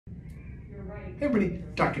Hey everybody,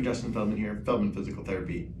 Dr. Justin Feldman here, Feldman Physical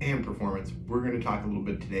Therapy and Performance. We're going to talk a little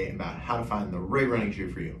bit today about how to find the right running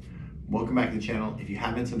shoe for you. Welcome back to the channel. If you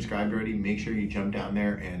haven't subscribed already, make sure you jump down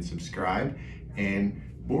there and subscribe. And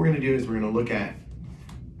what we're going to do is we're going to look at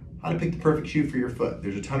how to pick the perfect shoe for your foot.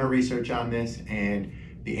 There's a ton of research on this, and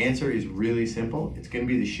the answer is really simple. It's going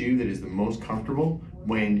to be the shoe that is the most comfortable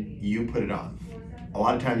when you put it on. A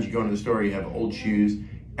lot of times you go into the store, you have old shoes,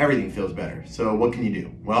 everything feels better. So what can you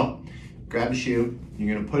do? Well, grab a shoe,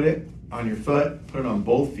 you're gonna put it on your foot, put it on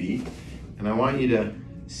both feet, and I want you to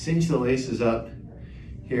cinch the laces up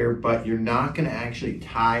here, but you're not gonna actually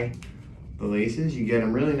tie the laces. You get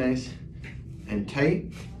them really nice and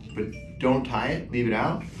tight, but don't tie it, leave it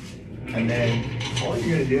out. And then all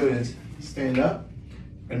you're gonna do is stand up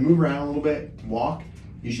and move around a little bit, walk.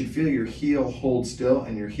 You should feel your heel hold still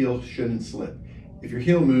and your heel shouldn't slip. If your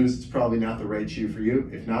heel moves, it's probably not the right shoe for you.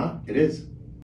 If not, it is.